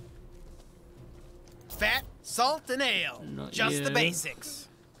Fat, salt, and ale. Not Just you. the basics.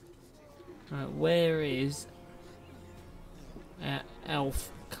 right, where is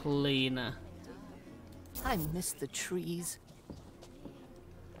elf cleaner? I miss the trees.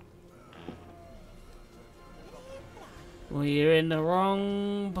 Well, you're in the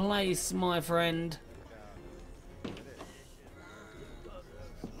wrong place, my friend.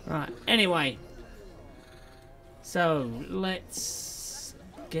 Right, anyway. So, let's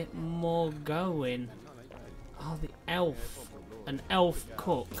get more going. Oh, the elf. An elf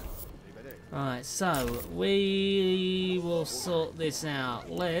cook. Right, so, we will sort this out.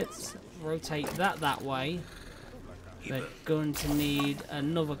 Let's rotate that way. We're going to need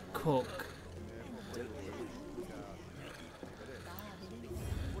another cook.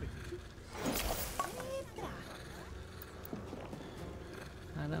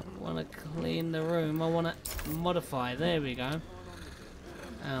 I don't want to clean the room, I want to modify. There we go.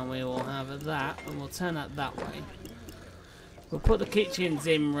 And we will have that, and we'll turn that way. We'll put the kitchens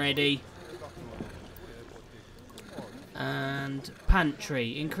in ready. And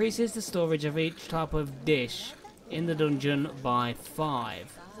pantry. Increases the storage of each type of dish in the dungeon by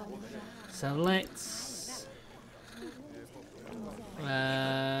 5. So let's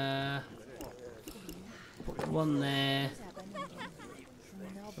one there.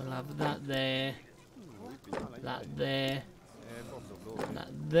 We'll have that there. That there. That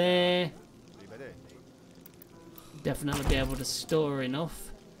there. Definitely be able to store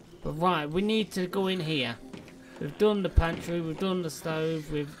enough. But right, we need to go in here. We've done the pantry, we've done the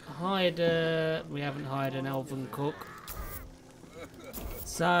stove, we've hired we haven't hired an elven cook.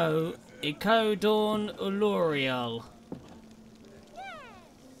 So, Icodorn Ulurial.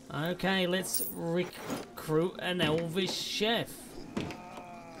 Okay, let's recruit an elvish chef.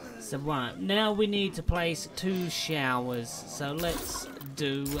 So right, now we need to place 2 showers. So let's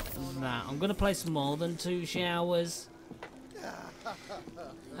do that. I'm going to place more than 2 showers.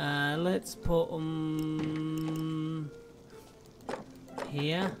 Let's put them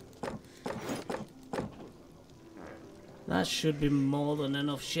here. That should be more than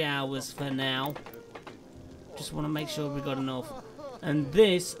enough showers for now. Just want to make sure we got enough. And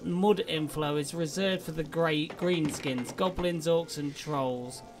this mud inflow is reserved for the greenskins, goblins, orcs and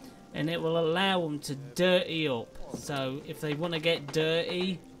trolls. And it will allow them to dirty up. So if they want to get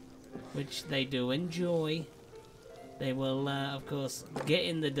dirty, which they do enjoy, they will of course get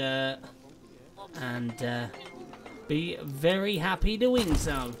in the dirt and be very happy doing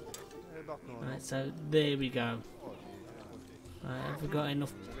so. Right, so there we go. Right, have we got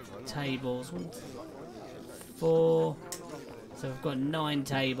enough tables? 1, 4. So we've got 9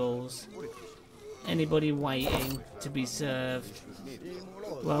 tables. Anybody waiting to be served?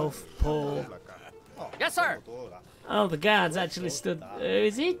 Wealth, poor. Yes, sir. Oh, the guard's actually stood.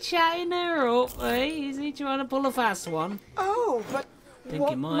 Is he chatting her up? Eh? Is he trying to pull a fast one? Oh, but Think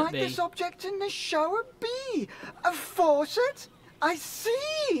what it might might be. this object in the shower be? A faucet? I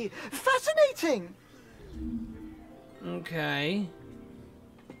see! Fascinating! Okay.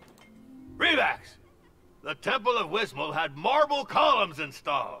 Revax! The Temple of Wismal had marble columns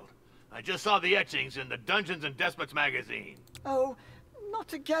installed. I just saw the etchings in the Dungeons and Despots magazine. Oh,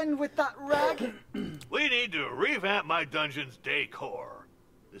 not again with that rag. We need to revamp my dungeon's decor.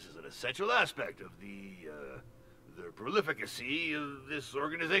 This is an essential aspect of the prolificacy of this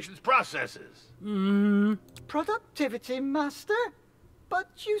organization's processes. Productivity, Master?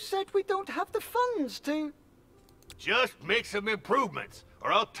 But you said we don't have the funds to... Just make some improvements,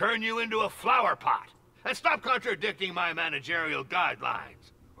 or I'll turn you into a flower pot. And stop contradicting my managerial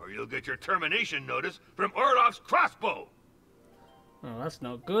guidelines, or you'll get your termination notice from Orloff's crossbow. Well, that's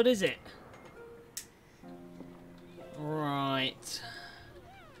not good, is it? Right.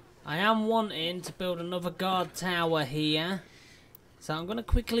 I am wanting to build another guard tower here. So I'm going to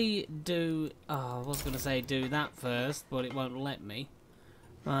quickly do... Oh, I was going to say do that first, but it won't let me.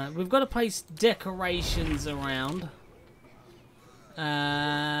 Right, we've got to place decorations around.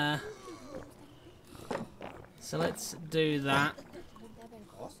 So let's do that.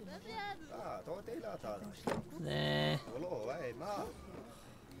 There.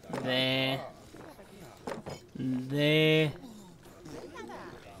 There. There.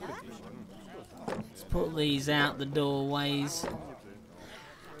 Let's put these out the doorways.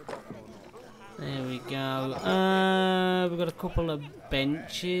 There we go. We've got a couple of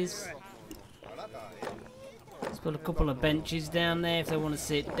benches. Let's put a couple of benches down there if they want to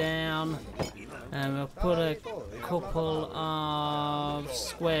sit down. And we'll put a couple of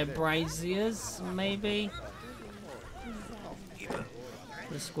square braziers, maybe.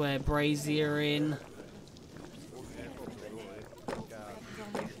 Put a square brazier in. I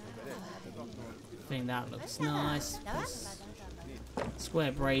think that looks nice.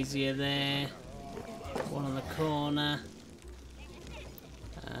 Square brazier there. One on the corner.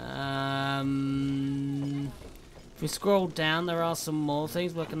 If we scroll down, there are some more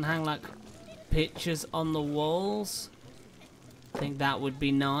things. We can hang like pictures on the walls. I think that would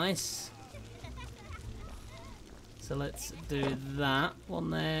be nice. So let's do that. One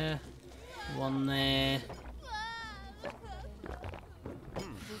there. One there.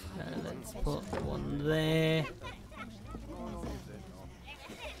 Let's put one there.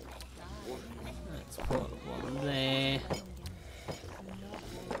 Let's put one there.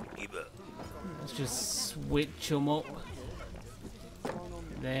 Let's just switch them up.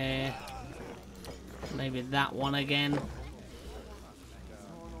 There. Maybe that one again.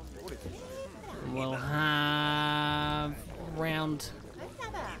 We'll have round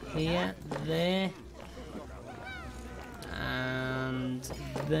here, there, and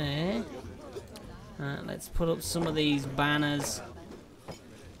there. Let's put up some of these banners.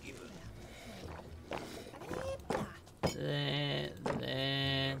 There,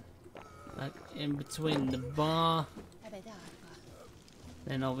 there, like in between the bar.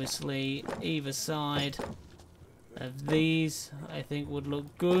 Then obviously either side of these I think would look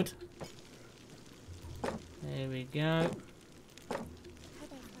good. There we go. I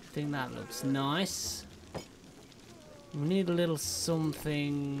think that looks nice. We need a little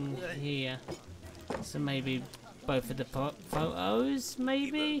something here. So maybe both of the photos,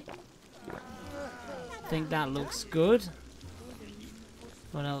 maybe? I think that looks good.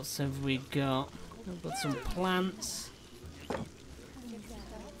 What else have we got? We've got some plants.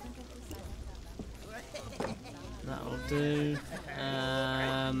 That'll do.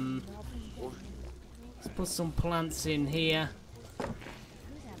 Let's put some plants in here.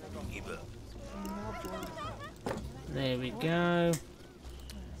 There we go.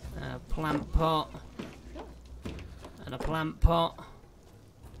 A plant pot. And a plant pot.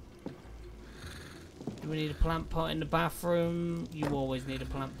 Do we need a plant pot in the bathroom? You always need a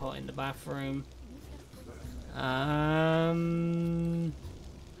plant pot in the bathroom.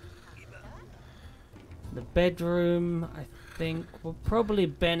 The bedroom, I think, will probably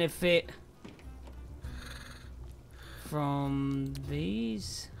benefit from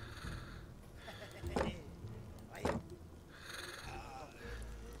these.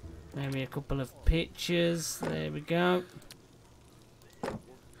 Maybe a couple of pictures. There we go.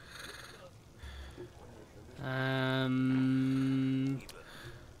 A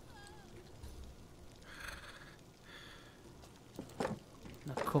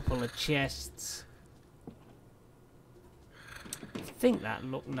couple of chests. I think that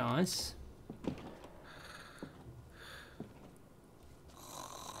looked nice.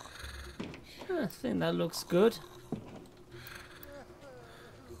 I think that looks good.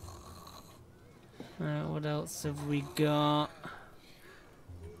 What else have we got?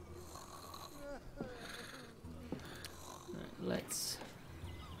 Let's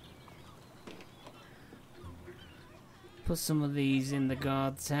put some of these in the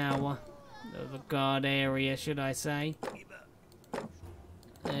guard tower, or the guard area, should I say.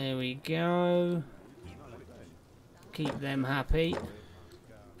 There we go. Keep them happy.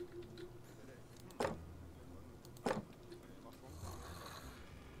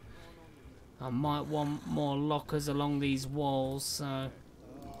 I might want more lockers along these walls, so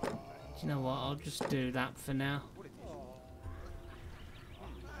do you know what, I'll just do that for now.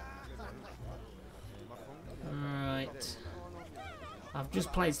 Alright. I've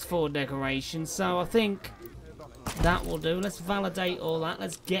just placed 4 decorations, so I think that will do. Let's validate all that.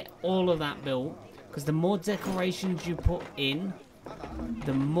 Let's get all of that built, because the more decorations you put in,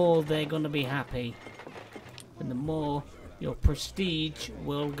 the more they're going to be happy. And the more your prestige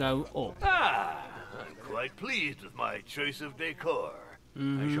will go up. Ah, I'm quite pleased with my choice of decor.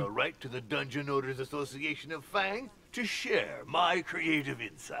 I shall write to the Dungeon Owners Association of Fang to share my creative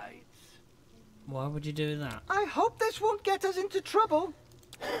insights. Why would you do that? I hope this won't get us into trouble.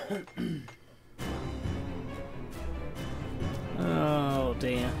 Oh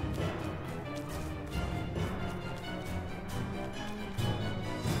dear.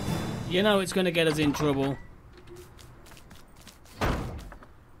 You know it's going to get us in trouble.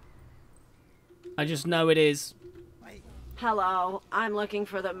 I just know it is. Hello, I'm looking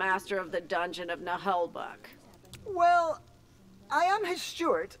for the master of the Dungeon of Naheulbeuk. Well, I am his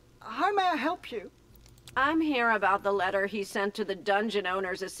steward. How may I help you? I'm here about the letter he sent to the Dungeon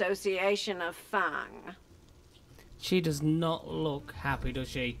Owners Association of Fang. She does not look happy, does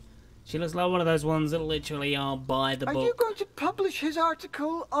she? She looks like one of those ones that literally are by the book. Are you going to publish his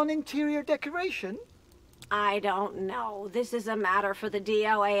article on interior decoration? I don't know. This is a matter for the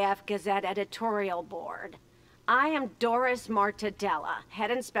DOAF Gazette editorial board. I am Doris Mortadella,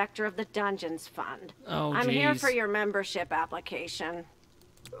 head inspector of the Dungeons Fund. Oh, I'm here geez. for your membership application.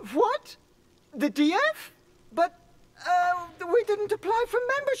 What? The DF? But, we didn't apply for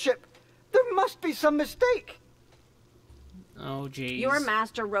membership. There must be some mistake. Oh, geez. Your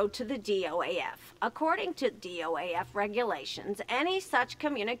master wrote to the DOAF. According to DOAF regulations, any such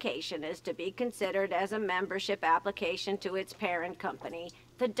communication is to be considered as a membership application to its parent company,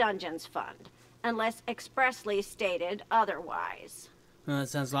 the Dungeons Fund, unless expressly stated otherwise. Oh, that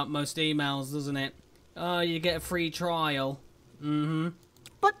sounds like most emails, doesn't it? Oh, you get a free trial.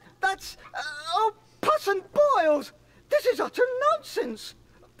 But that's... oh, pus and boils! This is utter nonsense!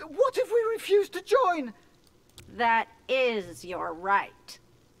 What if we refuse to join? That is your right.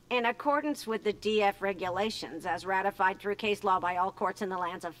 In accordance with the DF regulations, as ratified through case law by all courts in the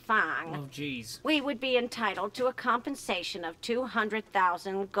lands of Fang, Oh, jeez. we would be entitled to a compensation of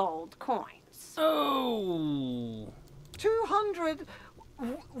 200,000 gold coins. Oh! 200...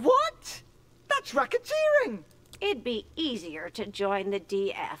 What? That's racketeering! It'd be easier to join the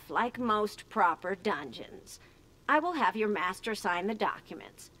DF like most proper dungeons. I will have your master sign the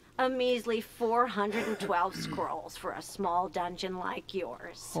documents. A measly 412 scrolls for a small dungeon like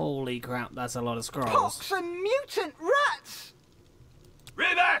yours. Holy crap, that's a lot of scrolls. Pox and mutant rats!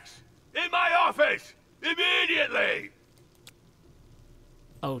 Relax! In my office! Immediately!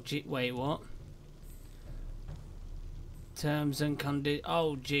 Oh, gee, wait, what? Terms and conditions.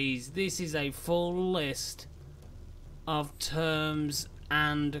 Oh, geez, this is a full list of terms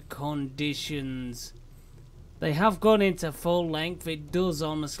and conditions. They have gone into full length. It does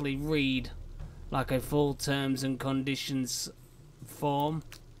honestly read like a full terms and conditions form.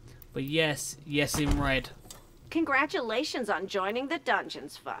 But yes, yes in red. Congratulations on joining the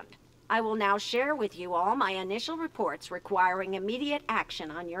Dungeons Fund. I will now share with you all my initial reports requiring immediate action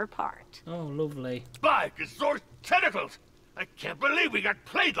on your part. Oh, lovely. By Gasor's tentacles! I can't believe we got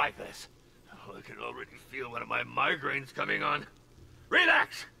played like this. Oh, I can already feel one of my migraines coming on.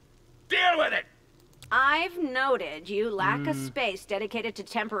 Relax! Deal with it! I've noted you lack a space dedicated to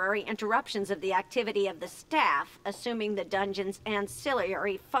temporary interruptions of the activity of the staff, assuming the dungeon's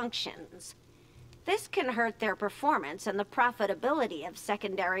ancillary functions. This can hurt their performance and the profitability of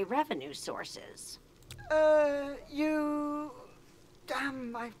secondary revenue sources. Damn,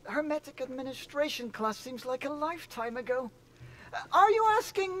 my Hermetic Administration class seems like a lifetime ago. Are you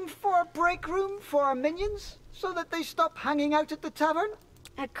asking for a break room for our minions, so that they stop hanging out at the tavern?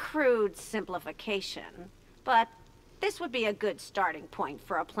 A crude simplification, but this would be a good starting point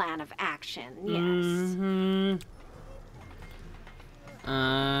for a plan of action, yes.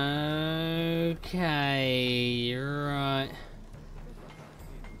 Okay, right.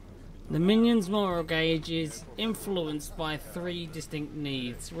 The minion's moral gauge is influenced by 3 distinct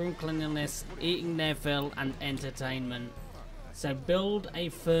needs: room cleanliness, eating their fill, and entertainment. So build a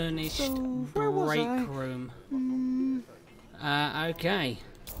furnished break room. Okay.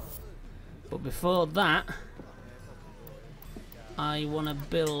 But before that, I want to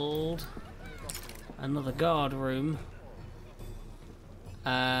build another guard room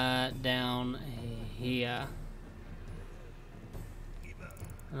down here.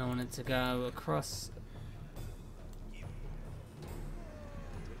 And I want it to go across.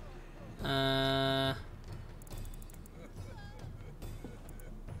 Let's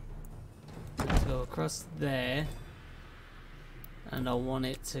go across there. And I want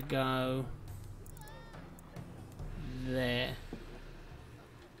it to go there.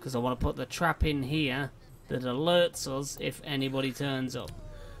 Because I want to put the trap in here that alerts us if anybody turns up.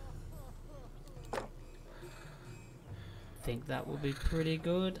 I think that would be pretty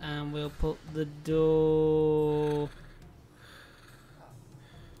good, and we'll put the door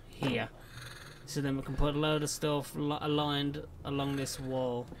here. So then we can put a load of stuff aligned along this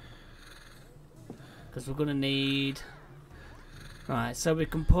wall. Because we're going to need... Right, so we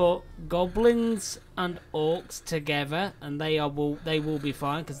can put goblins and orcs together, and they will be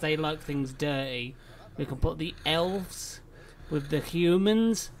fine because they like things dirty. We can put the elves with the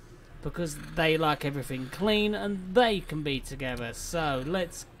humans because they like everything clean, and they can be together. So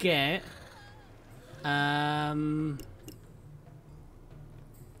let's get 1,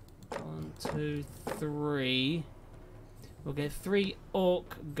 2, 3. We'll get 3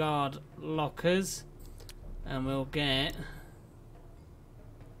 orc guard lockers, and we'll get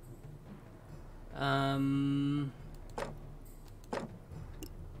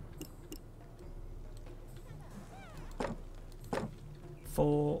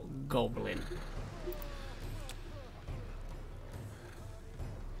 4 goblin.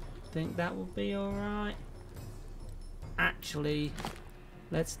 Think that will be alright. Actually,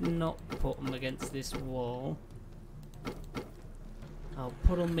 let's not put them against this wall. I'll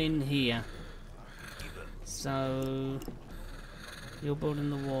put them in here. So you're building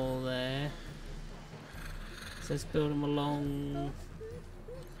the wall there. So let's build them along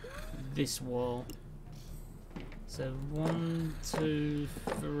this wall. So 1, 2,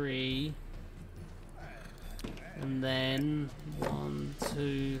 3, and then 1,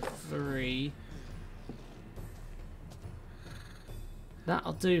 2, 3.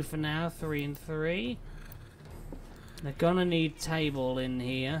 That'll do for now. 3 and 3. They're gonna need table in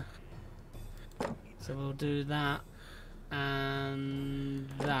here, so we'll do that and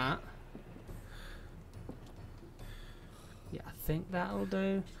that. Yeah, I think that'll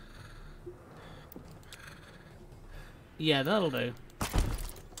do. Yeah, that'll do.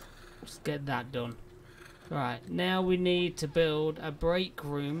 Just get that done. Right, now we need to build a break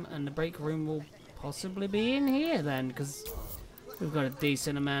room, and the break room will possibly be in here then, because we've got a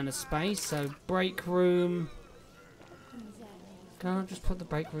decent amount of space. So break room. Can't just put the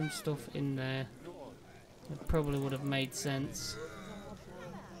break room stuff in there. It probably would have made sense.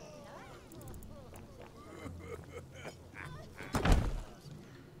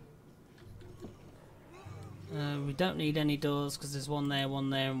 we don't need any doors because there's one there,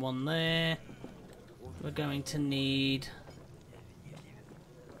 and one there. We're going to need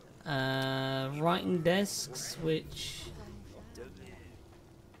writing desks, which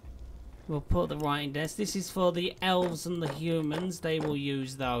we'll put the writing desk. This is for the elves and the humans. They will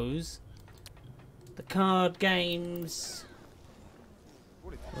use those. The card games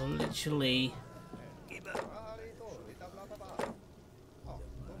will literally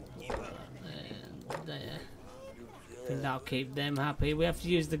there. I think that'll keep them happy. We have to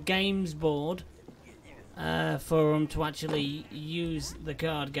use the games board for them to actually use the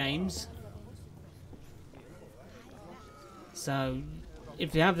card games. So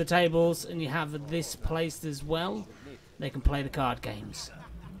if you have the tables and you have this placed as well, they can play the card games.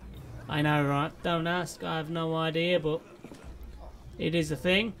 I know, right? Don't ask. I have no idea, but it is a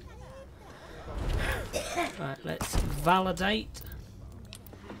thing. Right, let's validate.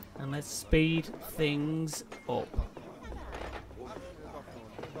 And let's speed things up.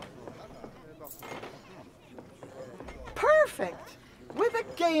 Perfect! With a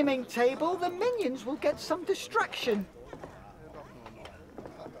gaming table, the minions will get some distraction.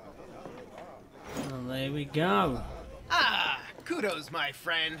 Well, there we go. Ah, kudos, my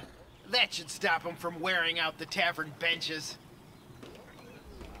friend. That should stop them from wearing out the tavern benches.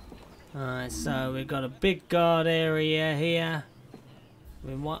 Alright, so we've got a big guard area here.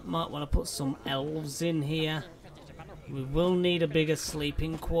 We might want to put some elves in here. We will need a bigger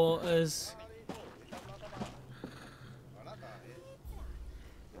sleeping quarters.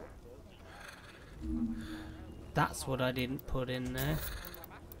 That's what I didn't put in there.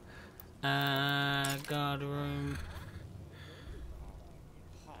 Guard room.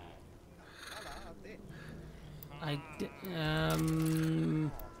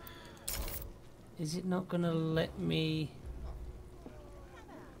 Is it not gonna let me?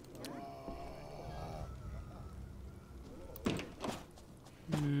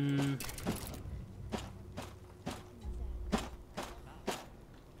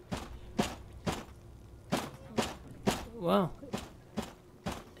 Well,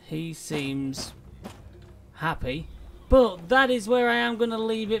 he seems happy, but that is where I am going to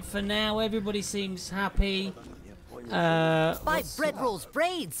leave it for now. Everybody seems happy. 5 bread rolls,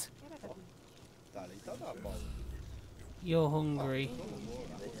 braids. You're hungry.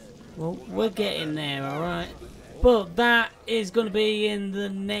 Well, we're getting there, alright? But that is going to be in the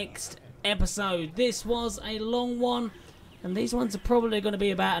next episode. This was a long one, and these ones are probably going to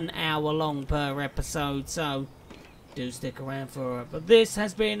be about an hour long per episode, so do stick around for it. But this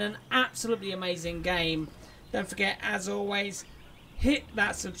has been an absolutely amazing game. Don't forget, as always, hit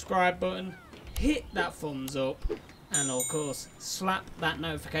that subscribe button, hit that thumbs up, and of course slap that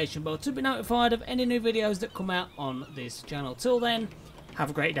notification bell to be notified of any new videos that come out on this channel. Till then, have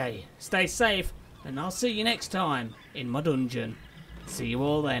a great day, stay safe, and I'll see you next time in my dungeon. See you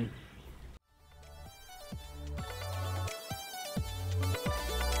all then.